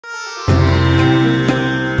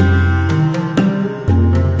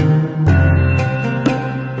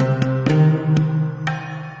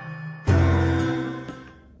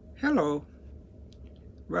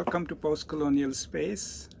to Postcolonial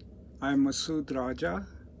Space. I'm Masood Raja,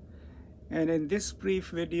 and in this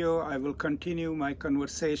brief video I will continue my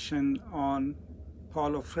conversation on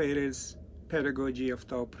Paulo Freire's Pedagogy of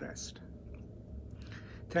the Oppressed.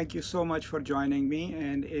 Thank you so much for joining me,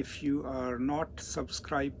 and if you are not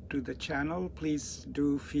subscribed to the channel, please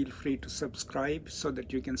do feel free to subscribe so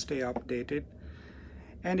that you can stay updated.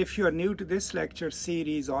 And if you are new to this lecture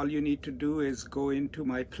series, all you need to do is go into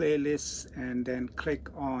my playlists and then click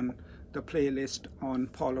on the playlist on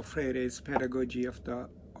Paulo Freire's Pedagogy of the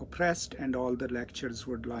Oppressed, and all the lectures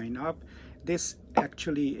would line up. This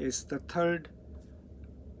actually is the third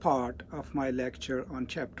part of my lecture on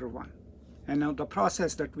chapter 1. And now the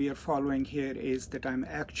process that we are following here is that I'm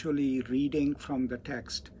actually reading from the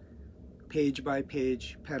text, page by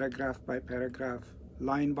page, paragraph by paragraph,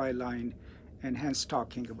 line by line, and hence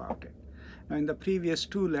talking about it. Now, in the previous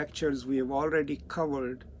two lectures, we have already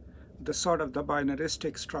covered the sort of the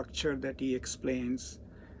binaristic structure that he explains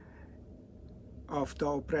of the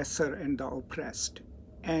oppressor and the oppressed,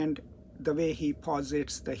 and the way he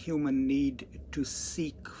posits the human need to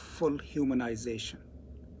seek full humanization,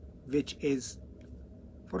 which is,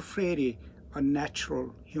 for Freire, a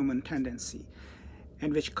natural human tendency,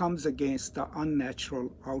 and which comes against the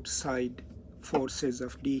unnatural outside forces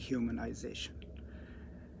of dehumanization.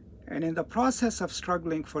 And in the process of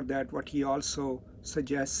struggling for that, what he also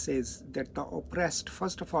suggests is that the oppressed,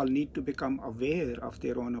 first of all, need to become aware of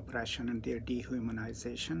their own oppression and their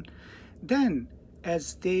dehumanization. Then,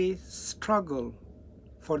 as they struggle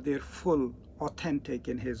for their full, authentic,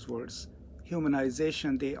 in his words,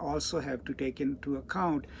 humanization, they also have to take into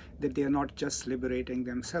account that they are not just liberating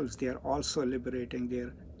themselves, they are also liberating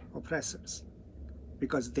their oppressors,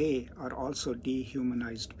 because they are also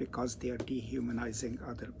dehumanized because they are dehumanizing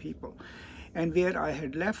other people. And where I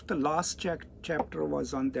had left the last chapter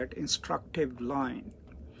was on that instructive line,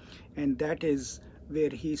 and that is where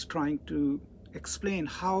he's trying to explain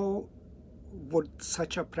how would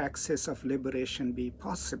such a praxis of liberation be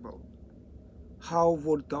possible. How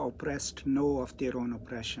would the oppressed know of their own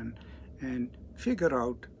oppression and figure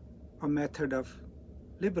out a method of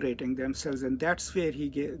liberating themselves? And that's where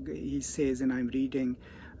he says, and I'm reading,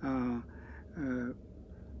 that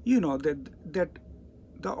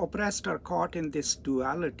the oppressed are caught in this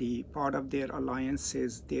duality. Part of their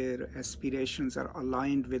alliances, their aspirations are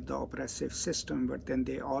aligned with the oppressive system, but then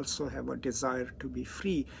they also have a desire to be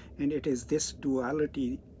free, and it is this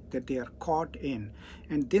duality that they are caught in.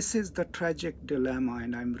 And this is the tragic dilemma,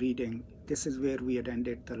 and I'm reading, this is where we had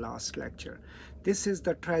ended the last lecture. This is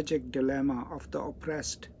the tragic dilemma of the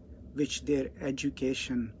oppressed, which their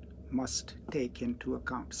education must take into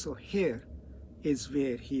account. So here is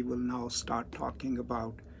where he will now start talking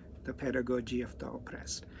about the pedagogy of the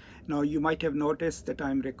oppressed. Now, you might have noticed that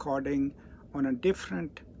I'm recording on a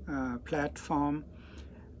different platform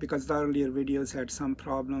because the earlier videos had some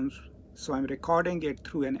problems. So I'm recording it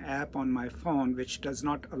through an app on my phone, which does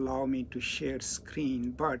not allow me to share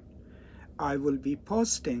screen, but I will be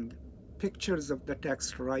posting pictures of the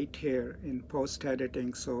text right here in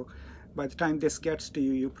post-editing. So by the time this gets to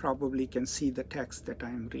you, you probably can see the text that I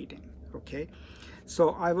am reading, okay? So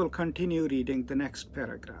I will continue reading the next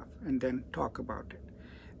paragraph and then talk about it.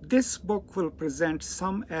 This book will present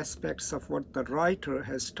some aspects of what the writer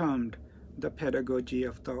has termed the pedagogy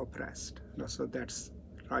of the oppressed. So that's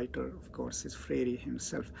writer, of course, is Freire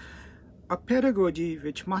himself. A pedagogy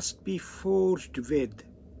which must be forged with,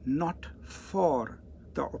 not for,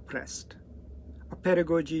 the oppressed. A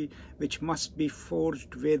pedagogy which must be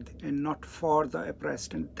forged with and not for the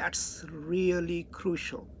oppressed. And that's really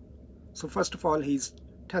crucial. So first of all, he's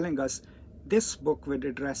telling us this book will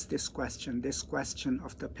address this question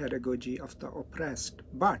of the pedagogy of the oppressed.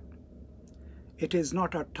 But it is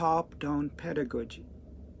not a top-down pedagogy.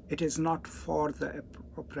 It is not for the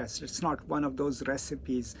oppressed. It's not one of those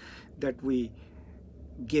recipes that we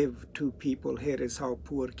give to people. Here is how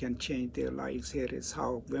poor can change their lives. Here is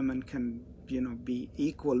how women can, be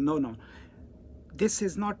equal. No. This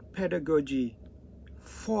is not pedagogy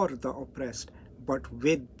for the oppressed, but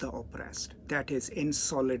with the oppressed. That is in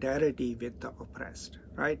solidarity with the oppressed,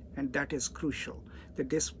 right? And that is crucial, that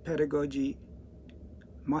this pedagogy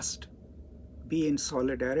must be in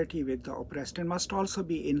solidarity with the oppressed and must also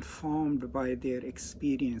be informed by their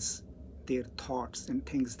experience, their thoughts, and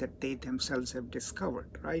things that they themselves have discovered,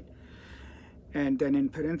 right? And then in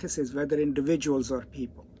parentheses, whether individuals or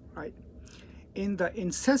people, right? In the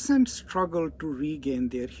incessant struggle to regain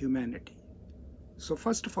their humanity. So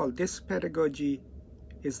first of all, this pedagogy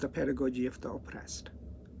is the pedagogy of the oppressed.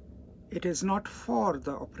 It is not for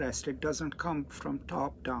the oppressed. It doesn't come from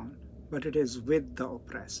top down, but it is with the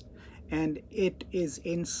oppressed. and it is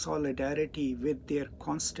in solidarity with their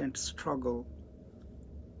constant struggle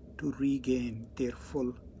to regain their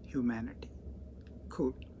full humanity.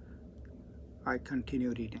 Cool. I continue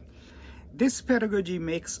reading. This pedagogy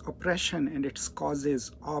makes oppression and its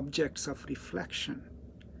causes objects of reflection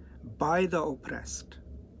by the oppressed.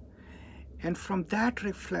 And from that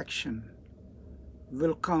reflection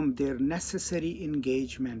will come their necessary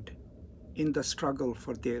engagement in the struggle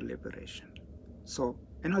for their liberation. So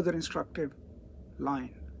another instructive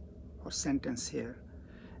line or sentence here,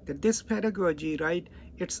 that this pedagogy, right,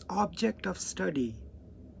 its object of study,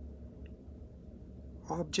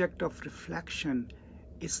 object of reflection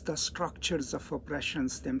is the structures of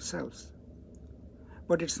oppressions themselves.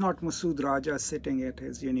 But it's not Masood Raja sitting at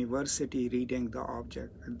his university reading the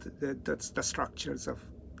object, the structures of,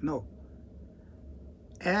 no.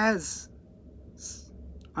 As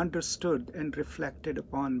understood and reflected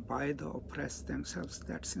upon by the oppressed themselves,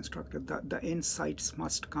 that's instructed. The insights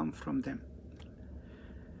must come from them.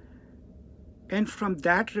 And from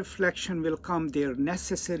that reflection will come their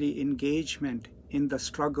necessary engagement in the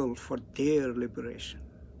struggle for their liberation.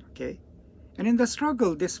 Okay? And in the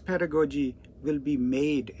struggle, this pedagogy will be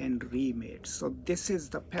made and remade. So this is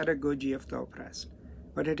the pedagogy of the oppressed.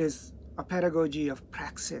 But it is a pedagogy of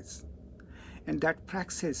praxis. And that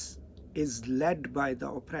praxis is led by the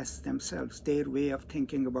oppressed themselves, their way of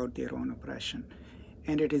thinking about their own oppression.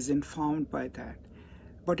 And it is informed by that.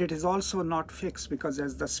 But it is also not fixed, because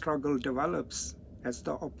as the struggle develops, as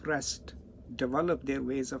the oppressed develop their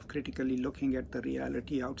ways of critically looking at the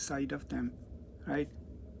reality outside of them, right?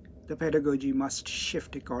 The pedagogy must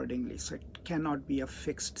shift accordingly. So it cannot be a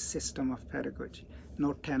fixed system of pedagogy.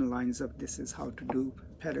 No 10 lines of this is how to do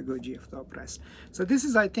pedagogy of the oppressed. So this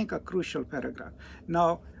is, I think, a crucial paragraph.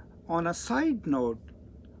 Now, on a side note,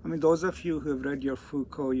 I mean, those of you who have read your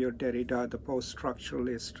Foucault, your Derrida, the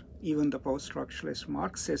post-structuralist, even the post-structuralist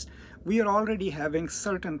Marxist, we are already having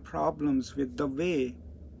certain problems with the way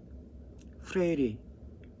Freire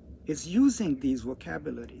is using these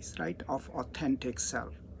vocabularies, right, of authentic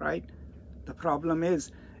self, right? The problem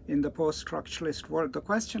is, in the post-structuralist world, the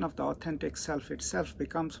question of the authentic self itself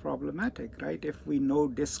becomes problematic, right? If we know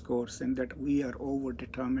discourse and that we are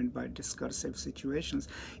over-determined by discursive situations,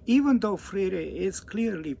 even though Freire is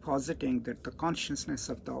clearly positing that the consciousness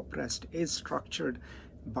of the oppressed is structured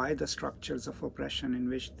by the structures of oppression in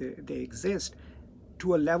which they exist,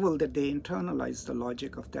 to a level that they internalize the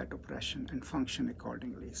logic of that oppression and function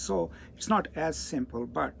accordingly. So it's not as simple,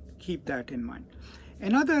 but keep that in mind.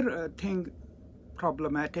 Another thing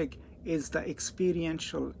problematic is the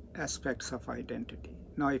experiential aspects of identity.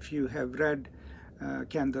 Now, if you have read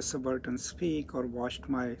Can the Subaltern Speak or watched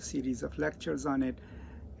my series of lectures on it,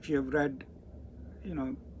 if you have read,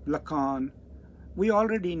 Lacan, we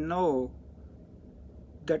already know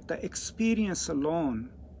that the experience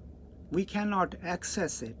alone, we cannot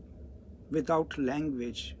access it without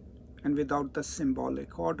language and without the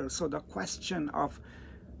symbolic order. So the question of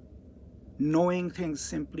knowing things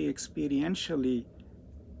simply experientially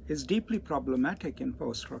is deeply problematic in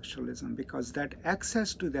post-structuralism, because that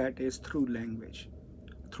access to that is through language,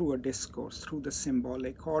 through a discourse, through the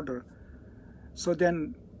symbolic order. So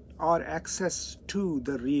then our access to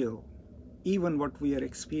the real, even what we are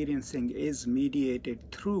experiencing, is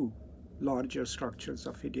mediated through larger structures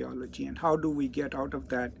of ideology. And how do we get out of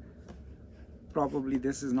that? Probably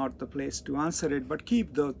this is not the place to answer it, but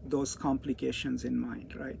keep those complications in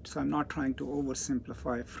mind, right? So I'm not trying to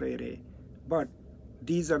oversimplify Freire, but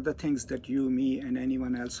these are the things that you, me, and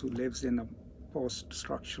anyone else who lives in a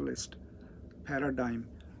post-structuralist paradigm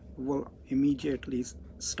will immediately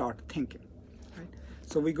start thinking, right?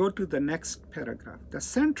 So we go to the next paragraph. The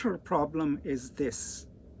central problem is this,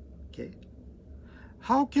 okay?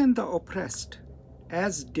 How can the oppressed,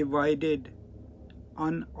 as divided,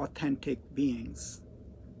 unauthentic beings,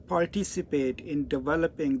 participate in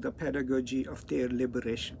developing the pedagogy of their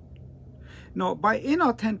liberation? Now, by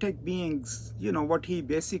inauthentic beings, what he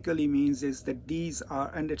basically means is that these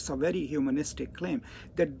are, and it's a very humanistic claim,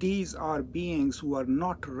 that these are beings who are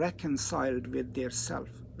not reconciled with their self,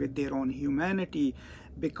 with their own humanity,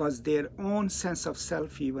 because their own sense of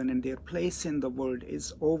self even and their place in the world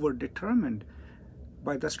is overdetermined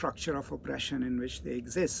by the structure of oppression in which they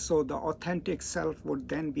exist. So the authentic self would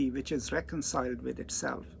then be which is reconciled with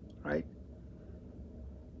itself, right?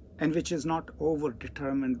 And which is not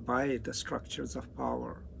overdetermined by the structures of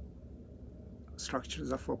power,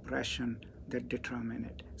 structures of oppression that determine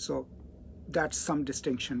it. So that's some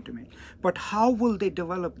distinction to make. But how will they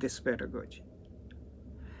develop this pedagogy?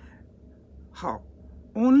 How?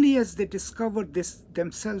 Only as they discover this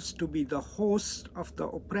themselves to be the host of the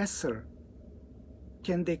oppressor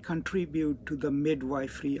can they contribute to the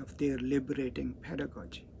midwifery of their liberating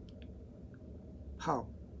pedagogy? How?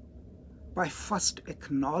 By first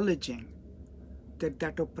acknowledging that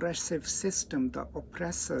that oppressive system, the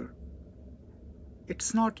oppressor,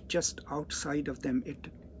 it's not just outside of them, it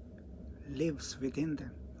lives within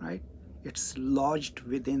them, right? It's lodged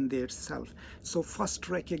within their self. So first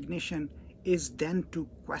recognition is then to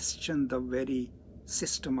question the very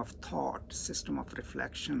system of thought, system of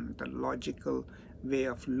reflection, the logical way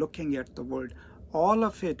of looking at the world. All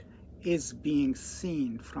of it is being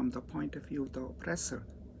seen from the point of view of the oppressor,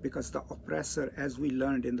 because the oppressor, as we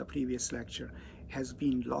learned in the previous lecture, has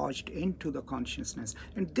been lodged into the consciousness.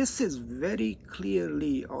 And this is very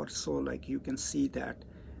clearly also, like you can see that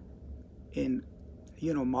in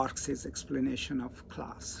Marx's explanation of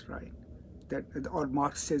class, right? That, or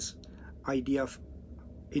Marx's idea of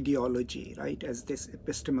ideology, right, as this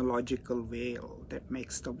epistemological veil that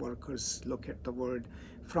makes the workers look at the world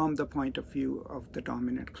from the point of view of the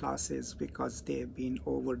dominant classes, because they have been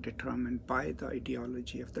overdetermined by the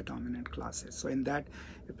ideology of the dominant classes. So in that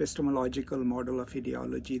epistemological model of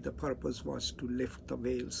ideology, the purpose was to lift the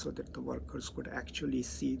veil so that the workers could actually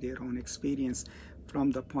see their own experience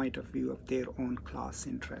from the point of view of their own class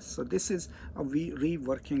interests. So this is a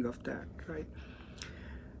reworking of that, right?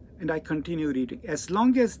 And I continue reading. As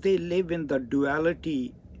long as they live in the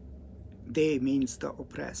duality, they means the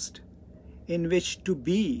oppressed, in which to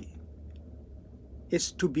be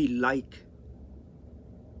is to be like,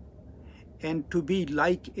 and to be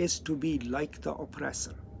like is to be like the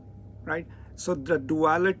oppressor, right? So the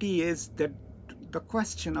duality is that the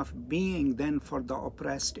question of being then for the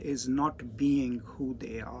oppressed is not being who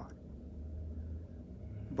they are,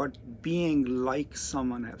 but being like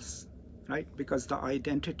someone else, right? Because the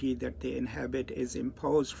identity that they inhabit is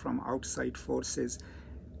imposed from outside forces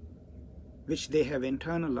which they have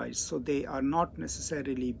internalized. So they are not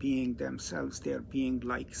necessarily being themselves, they are being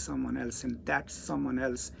like someone else, and that someone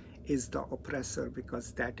else is the oppressor,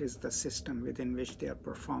 because that is the system within which they are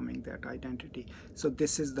performing that identity. So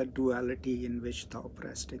this is the duality in which the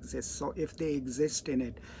oppressed exists. So if they exist in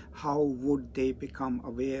it, how would they become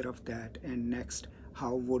aware of that? And next,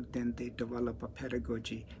 how would then they develop a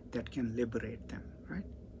pedagogy that can liberate them, right?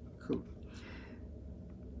 Cool.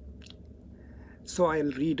 So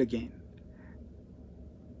I'll read again.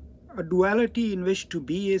 A duality in which to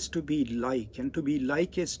be is to be like, and to be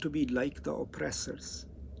like is to be like the oppressors.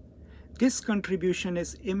 This contribution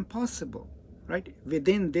is impossible, right?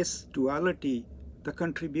 Within this duality, the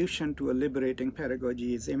contribution to a liberating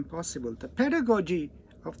pedagogy is impossible. The pedagogy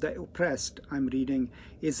of the oppressed, I'm reading,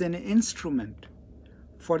 is an instrument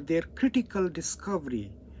for their critical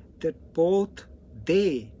discovery that both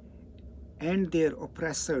they and their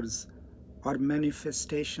oppressors are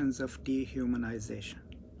manifestations of dehumanization.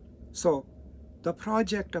 So the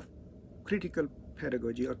project of critical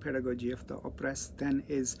pedagogy, or pedagogy of the oppressed, then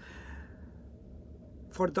is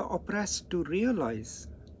for the oppressed to realize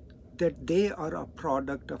that they are a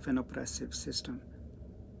product of an oppressive system.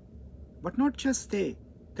 But not just they,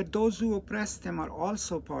 that those who oppress them are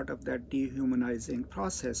also part of that dehumanizing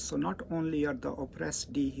process. So not only are the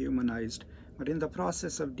oppressed dehumanized, but in the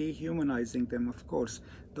process of dehumanizing them, of course,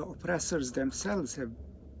 the oppressors themselves have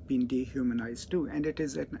been dehumanized too, and it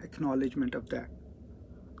is an acknowledgement of that.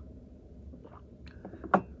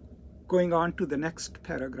 Going on to the next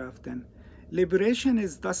paragraph then. Liberation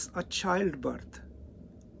is thus a childbirth,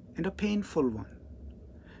 and a painful one.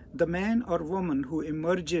 The man or woman who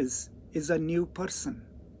emerges is a new person,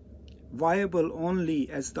 viable only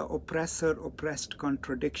as the oppressor-oppressed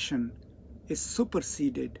contradiction is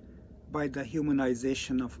superseded by the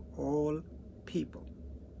humanization of all people.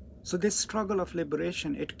 So this struggle of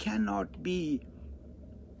liberation, it cannot be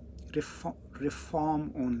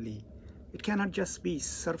reform only. It cannot just be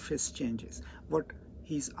surface changes. What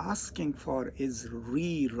he's asking for is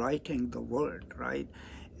rewriting the world, right?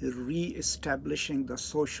 Re-establishing the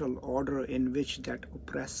social order in which that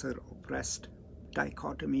oppressor-oppressed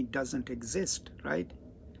dichotomy doesn't exist, right?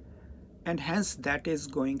 And hence that is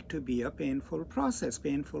going to be a painful process.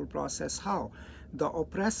 Painful process how? The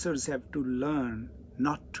oppressors have to learn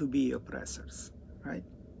not to be oppressors, right?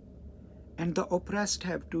 And the oppressed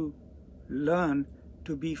have to learn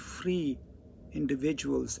to be free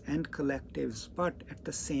individuals and collectives, but at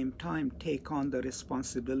the same time take on the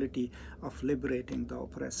responsibility of liberating the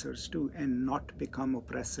oppressors too, and not become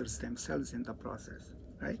oppressors themselves in the process,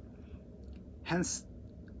 right? Hence,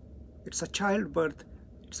 it's a childbirth,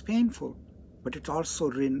 it's painful, but it's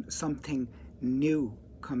also something new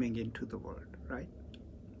coming into the world, right?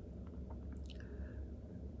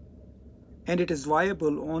 And it is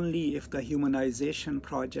viable only if the humanization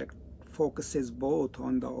project focuses both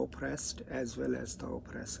on the oppressed as well as the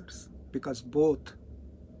oppressors, because both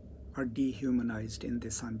are dehumanized in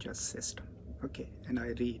this unjust system. Okay, and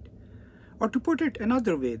I read. Or to put it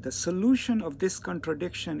another way, the solution of this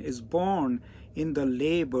contradiction is born in the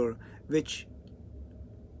labor which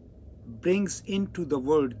brings into the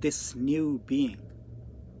world this new being,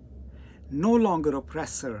 no longer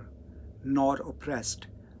oppressor nor oppressed,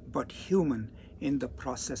 but human in the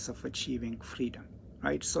process of achieving freedom,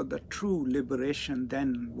 right? So the true liberation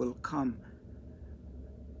then will come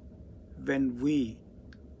when we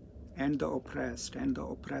and the oppressed and the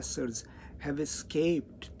oppressors have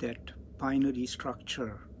escaped that binary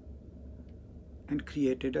structure and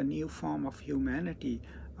created a new form of humanity,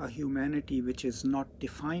 a humanity which is not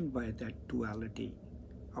defined by that duality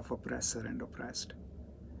of oppressor and oppressed.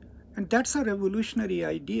 And that's a revolutionary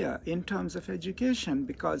idea in terms of education,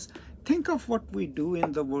 because think of what we do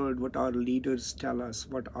in the world, what our leaders tell us,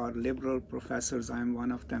 what our liberal professors, I'm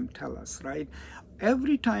one of them, tell us, right?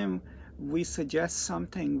 Every time we suggest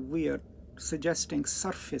something, we are suggesting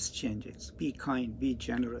surface changes. Be kind, be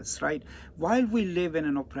generous, right? While we live in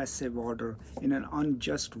an oppressive order, in an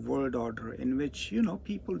unjust world order in which,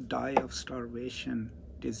 people die of starvation,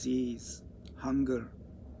 disease, hunger,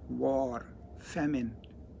 war, famine,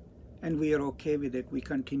 and we are okay with it. We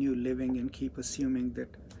continue living and keep assuming that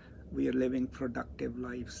we are living productive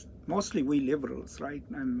lives. Mostly we liberals, right?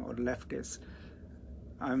 Or leftists.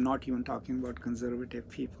 I'm not even talking about conservative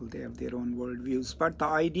people. They have their own worldviews. But the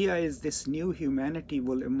idea is this new humanity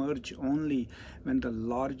will emerge only when the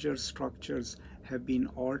larger structures have been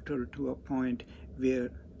altered to a point where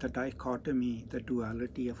the dichotomy, the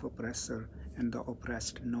duality of oppressor and the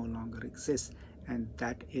oppressed no longer exists. And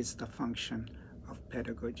that is the function of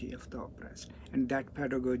pedagogy of the oppressed. And that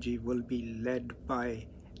pedagogy will be led by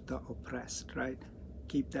the oppressed, right?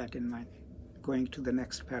 Keep that in mind. Going to the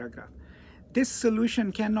next paragraph. This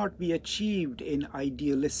solution cannot be achieved in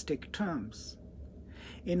idealistic terms.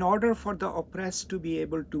 In order for the oppressed to be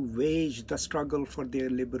able to wage the struggle for their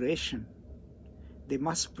liberation, they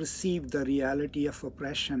must perceive the reality of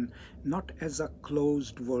oppression not as a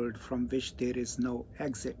closed world from which there is no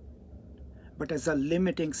exit, but as a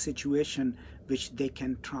limiting situation which they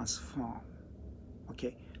can transform.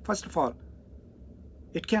 Okay, first of all,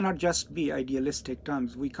 it cannot just be idealistic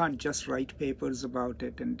terms. We can't just write papers about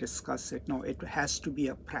it and discuss it. No, it has to be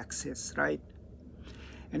a praxis, right?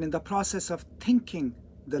 And in the process of thinking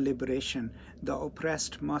the liberation, the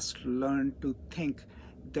oppressed must learn to think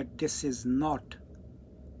that this is not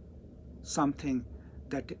something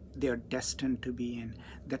that they are destined to be in,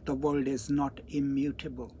 that the world is not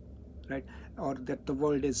immutable, right? Or that the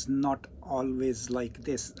world is not always like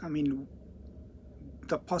this. I mean,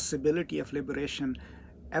 the possibility of liberation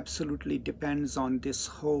absolutely depends on this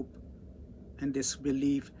hope and this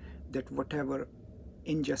belief that whatever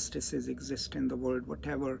injustices exist in the world,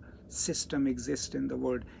 whatever system exists in the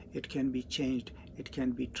world, it can be changed, it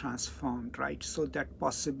can be transformed, right? So that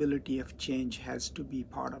possibility of change has to be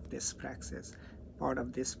part of this praxis, part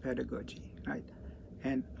of this pedagogy, right?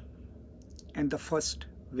 And the first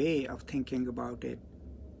way of thinking about it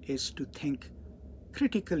is to think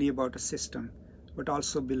critically about a system, but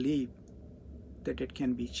also believe that it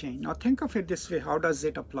can be changed. Now think of it this way, how does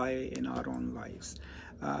it apply in our own lives?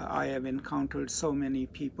 I have encountered so many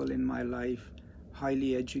people in my life,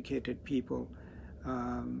 highly educated people.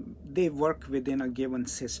 They work within a given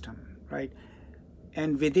system, right?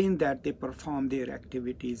 And within that they perform their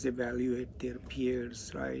activities, evaluate their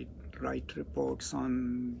peers, right? Write reports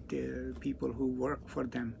on the people who work for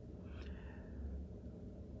them.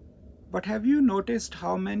 But have you noticed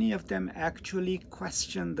how many of them actually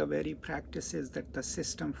question the very practices that the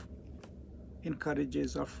system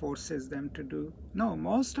encourages or forces them to do? No,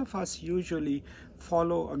 most of us usually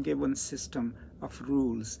follow a given system of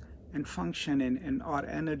rules and function in, and our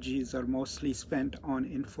energies are mostly spent on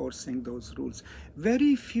enforcing those rules.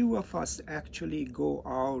 Very few of us actually go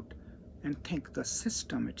out and think the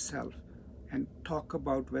system itself and talk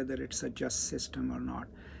about whether it's a just system or not.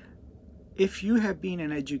 If you have been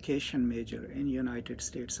an education major in the United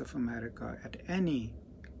States of America at any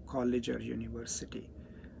college or university,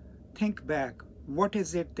 think back, what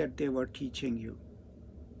is it that they were teaching you?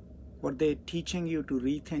 Were they teaching you to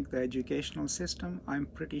rethink the educational system? I'm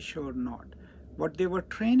pretty sure not. What they were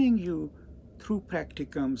training you through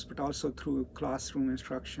practicums, but also through classroom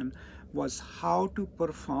instruction, was how to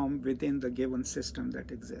perform within the given system that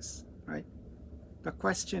exists, right? The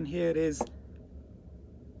question here is,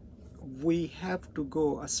 we have to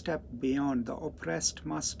go a step beyond. The oppressed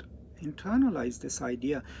must internalize this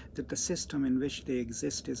idea that the system in which they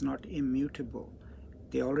exist is not immutable.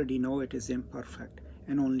 They already know it is imperfect,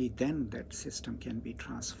 and only then that system can be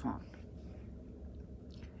transformed.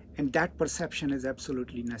 And that perception is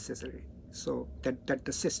absolutely necessary, so that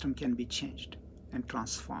the system can be changed and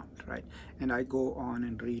transformed, right? And I go on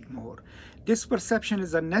and read more. This perception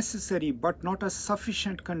is a necessary but not a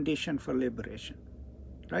sufficient condition for liberation,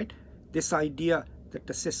 right? This idea that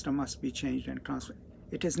the system must be changed and transformed,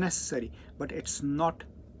 it is necessary, but it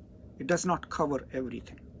does not cover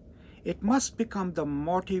everything. It must become the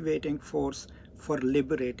motivating force for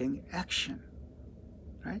liberating action,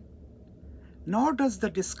 right? Nor does the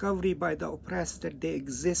discovery by the oppressed that they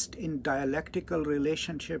exist in dialectical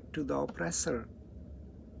relationship to the oppressor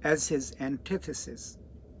as his antithesis,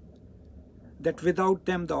 that without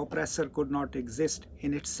them the oppressor could not exist,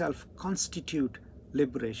 in itself constitute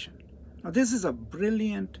liberation. Now this is a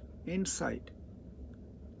brilliant insight.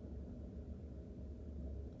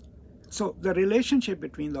 So the relationship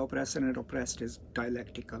between the oppressor and oppressed is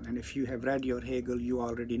dialectical, and if you have read your Hegel, you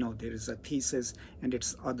already know there is a thesis and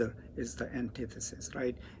its other is the antithesis,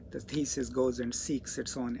 right? The thesis goes and seeks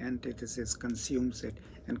its own antithesis, consumes it,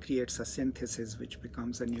 and creates a synthesis which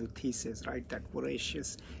becomes a new thesis, right? That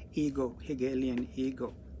voracious ego, Hegelian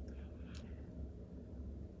ego.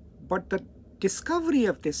 But the discovery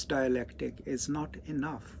of this dialectic is not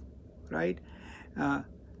enough, right?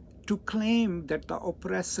 To claim that the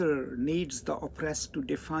oppressor needs the oppressed to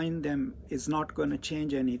define them is not going to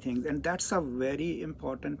change anything. And that's a very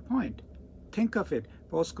important point. Think of it,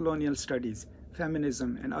 post-colonial studies,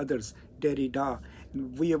 feminism, and others, Derrida.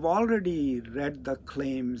 We have already read the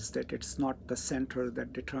claims that it's not the center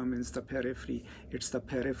that determines the periphery, it's the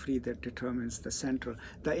periphery that determines the center.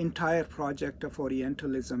 The entire project of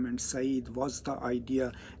Orientalism and Said was the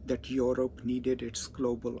idea that Europe needed its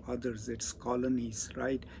global others, its colonies,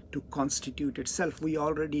 right, to constitute itself. We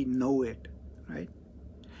already know it, right?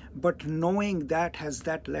 But knowing that, has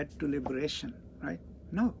that led to liberation, right?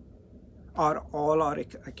 No. Or all our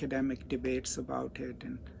academic debates about it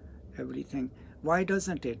and everything. Why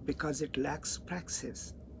doesn't it? Because it lacks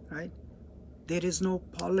praxis, right? There is no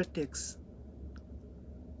politics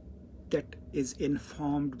that is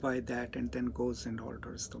informed by that and then goes and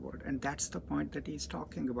alters the world. And that's the point that he's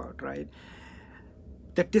talking about, right?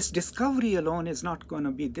 That this discovery alone is not going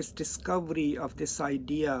to be, this discovery of this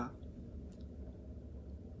idea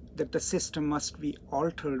that the system must be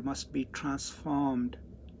altered, must be transformed,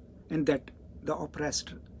 and that the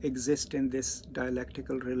oppressed exist in this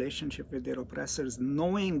dialectical relationship with their oppressors.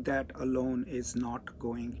 Knowing that alone is not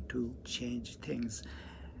going to change things,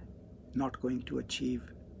 not going to achieve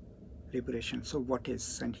liberation. So what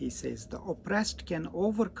is? And he says, the oppressed can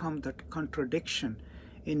overcome that contradiction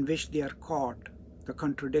in which they are caught, the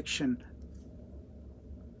contradiction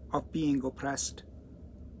of being oppressed.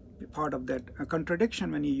 Part of that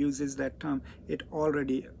contradiction, when he uses that term, it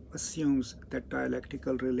already assumes that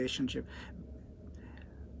dialectical relationship.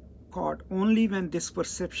 Caught only when this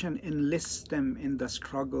perception enlists them in the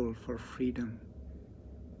struggle for freedom,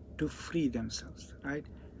 to free themselves, right?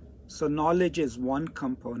 So knowledge is one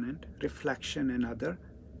component, reflection another,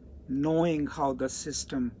 knowing how the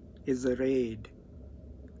system is arrayed.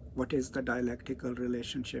 What is the dialectical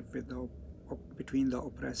relationship with between the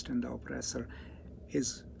oppressed and the oppressor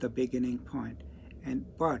is the beginning point.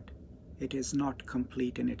 But it is not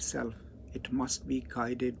complete in itself. It must be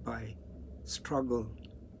guided by struggle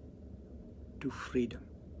to freedom,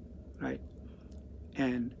 right?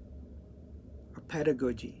 And a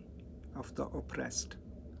pedagogy of the oppressed,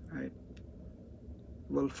 right,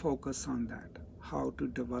 will focus on that, how to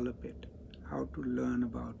develop it, how to learn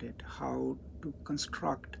about it, how to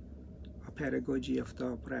construct a pedagogy of the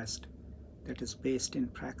oppressed that is based in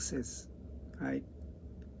praxis, right?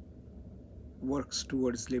 Works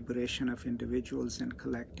towards liberation of individuals and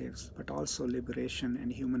collectives, but also liberation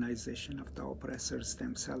and humanization of the oppressors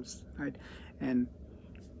themselves, right? And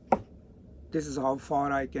this is how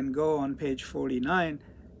far I can go on page 49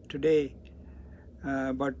 today,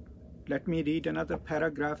 but let me read another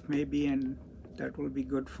paragraph maybe, and that will be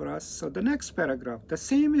good for us. So the next paragraph, the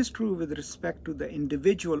same is true with respect to the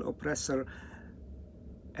individual oppressor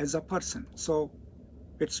as a person. So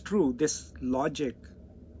it's true, this logic,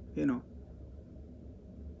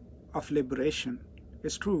 of liberation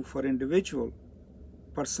is true for individual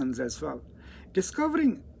persons as well.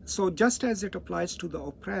 So just as it applies to the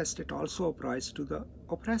oppressed, it also applies to the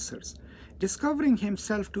oppressors. Discovering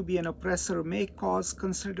himself to be an oppressor may cause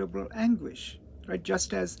considerable anguish, right?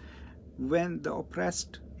 Just as when the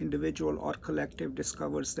oppressed individual or collective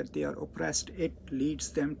discovers that they are oppressed, it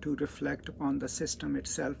leads them to reflect upon the system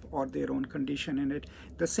itself or their own condition in it.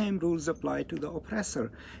 The same rules apply to the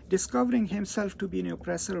oppressor. Discovering himself to be an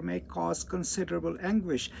oppressor may cause considerable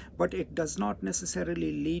anguish, but it does not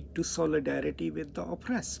necessarily lead to solidarity with the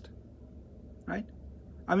oppressed, right?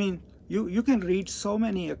 I mean, you can read so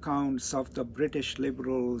many accounts of the British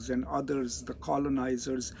liberals and others, the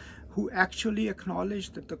colonizers, who actually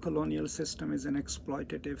acknowledge that the colonial system is an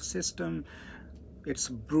exploitative system. It's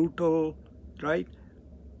brutal, right?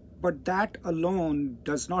 But that alone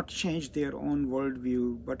does not change their own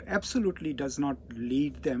worldview, but absolutely does not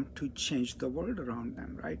lead them to change the world around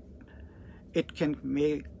them, right? It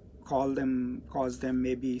may cause them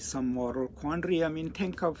maybe some moral quandary. I mean,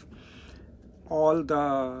 think of all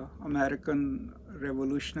the American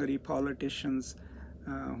revolutionary politicians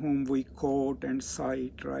whom we quote and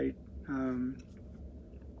cite, right?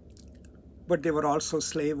 But they were also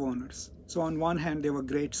slave owners. So on one hand, they were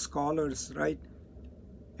great scholars, right?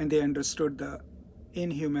 And they understood the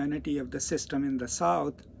inhumanity of the system in the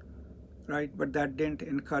South, right? But that didn't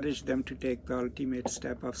encourage them to take the ultimate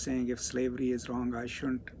step of saying, if slavery is wrong, I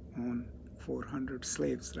shouldn't own 400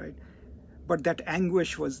 slaves, right? But that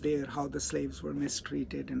anguish was there, how the slaves were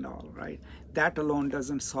mistreated and all, right? That alone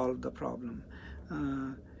doesn't solve the problem.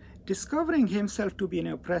 Discovering himself to be an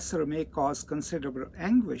oppressor may cause considerable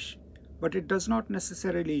anguish, but it does not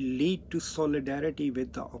necessarily lead to solidarity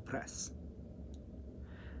with the oppressed.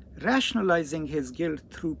 Rationalizing his guilt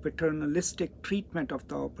through paternalistic treatment of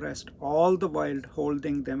the oppressed, all the while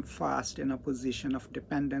holding them fast in a position of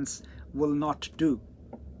dependence, will not do,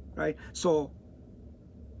 right? So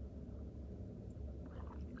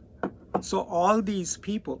all these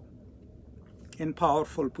people in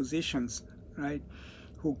powerful positions, right,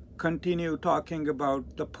 who continue talking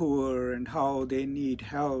about the poor and how they need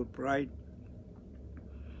help, right,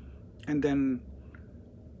 and then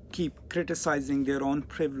keep criticizing their own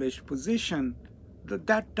privileged position,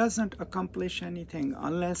 that doesn't accomplish anything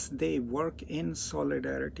unless they work in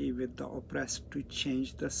solidarity with the oppressed to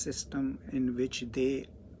change the system in which they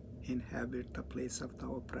inhabit the place of the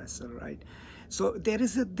oppressor, right? So there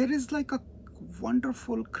is like a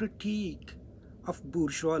wonderful critique of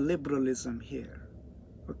bourgeois liberalism here,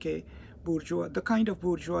 okay? The kind of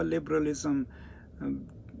bourgeois liberalism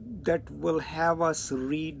that will have us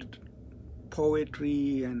read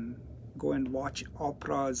poetry and go and watch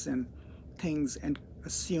operas and things and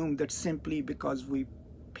assume that simply because we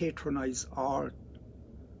patronize art,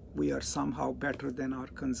 we are somehow better than our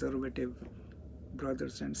conservative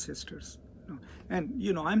brothers and sisters. And,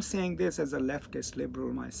 you know, I'm saying this as a leftist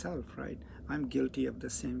liberal myself, right? I'm guilty of the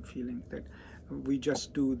same feeling that we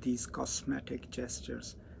just do these cosmetic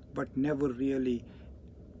gestures, but never really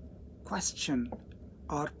question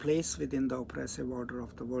our place within the oppressive order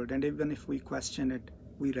of the world. And even if we question it,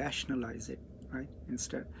 we rationalize it, right?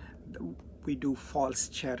 Instead, we do false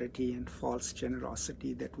charity and false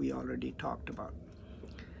generosity that we already talked about.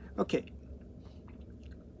 Okay.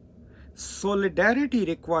 Solidarity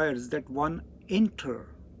requires that one enter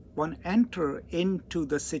into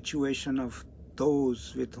the situation of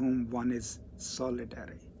those with whom one is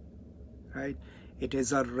solidary, right? It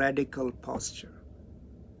is a radical posture.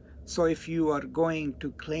 So if you are going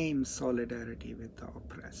to claim solidarity with the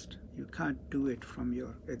oppressed, you can't do it from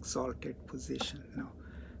your exalted position. No.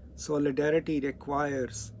 Solidarity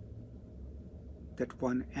requires that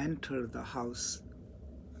one enter the house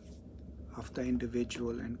of the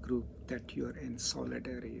individual and group that you're in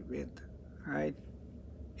solidarity with, right?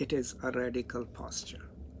 It is a radical posture.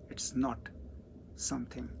 It's not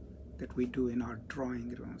something that we do in our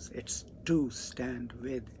drawing rooms. It's to stand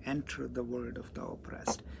with, enter the world of the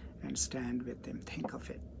oppressed and stand with them. Think of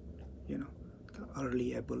it, you know, the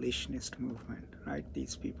early abolitionist movement, right?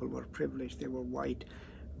 These people were privileged, they were white,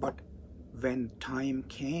 but when time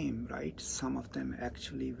came, right, some of them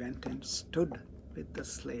actually went and stood with the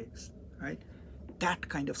slaves, right? That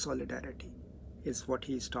kind of solidarity is what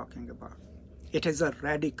he's talking about. It is a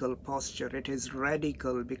radical posture. It is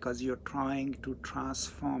radical because you're trying to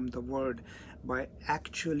transform the world by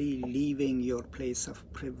actually leaving your place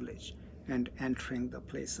of privilege and entering the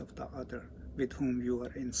place of the other with whom you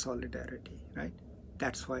are in solidarity, right?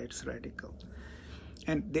 That's why it's radical.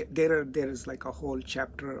 And there is like a whole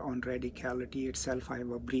chapter on radicality itself. I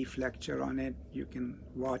have a brief lecture on it. You can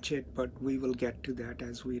watch it, but we will get to that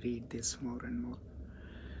as we read this more and more.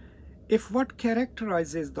 If what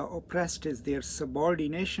characterizes the oppressed is their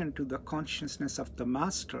subordination to the consciousness of the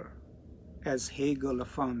master, as Hegel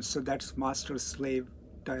affirms, so that's master-slave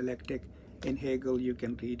dialectic in Hegel, you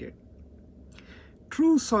can read it.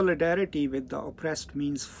 True solidarity with the oppressed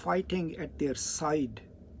means fighting at their side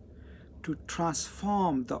to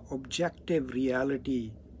transform the objective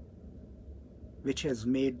reality which has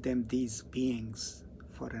made them these beings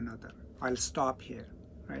for another. I'll stop here,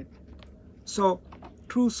 right? So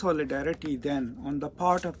true solidarity then on the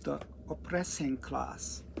part of the oppressing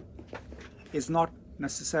class is not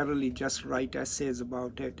necessarily just write essays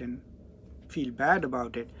about it and feel bad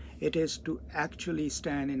about it. It is to actually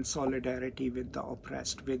stand in solidarity with the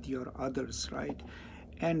oppressed, with your others, right?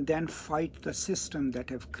 And then fight the system that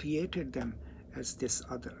have created them as this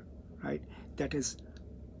other, right? That has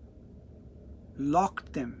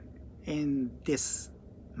locked them in this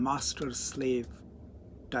master-slave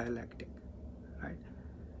dialectic, right?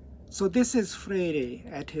 So this is Freire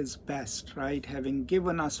at his best, right? Having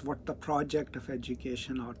given us what the project of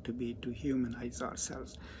education ought to be, to humanize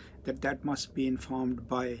ourselves, that must be informed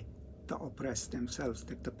by the oppressed themselves,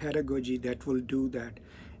 that the pedagogy that will do that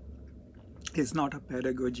is not a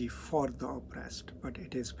pedagogy for the oppressed, but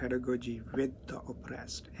it is pedagogy with the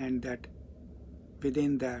oppressed, and that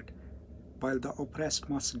within that, while the oppressed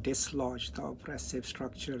must dislodge the oppressive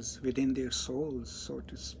structures within their souls, so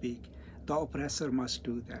to speak, the oppressor must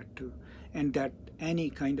do that too. And that any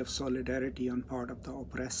kind of solidarity on part of the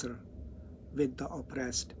oppressor with the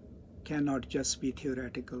oppressed cannot just be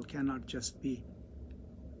theoretical, cannot just be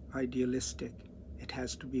idealistic. It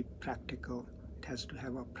has to be practical. It has to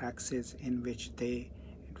have a praxis in which they,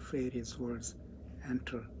 in Freire's words,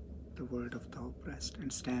 enter the world of the oppressed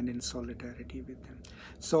and stand in solidarity with them.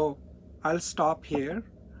 So I'll stop here,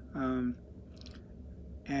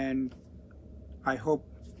 and I hope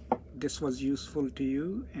this was useful to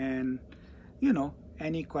you. And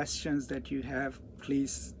any questions that you have,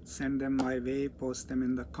 please send them my way, post them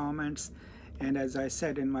in the comments. And as I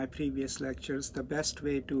said in my previous lectures, the best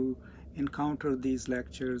way to encounter these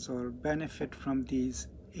lectures or benefit from these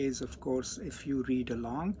is, of course, if you read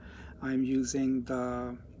along. I'm using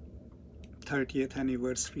the 30th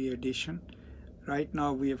anniversary edition. Right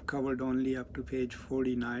now we have covered only up to page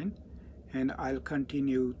 49, and I'll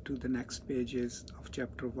continue to the next pages of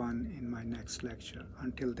chapter 1 in my next lecture.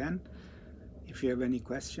 Until then, if you have any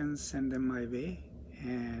questions, send them my way.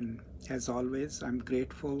 And as always, I'm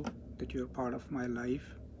grateful that you're part of my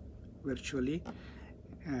life virtually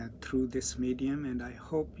through this medium, and I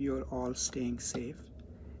hope you're all staying safe,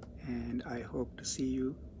 and I hope to see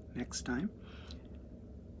you next time.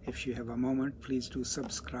 If you have a moment, please do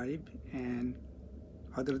subscribe, and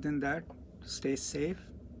other than that, stay safe,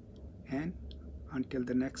 and until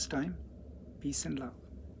the next time, peace and love.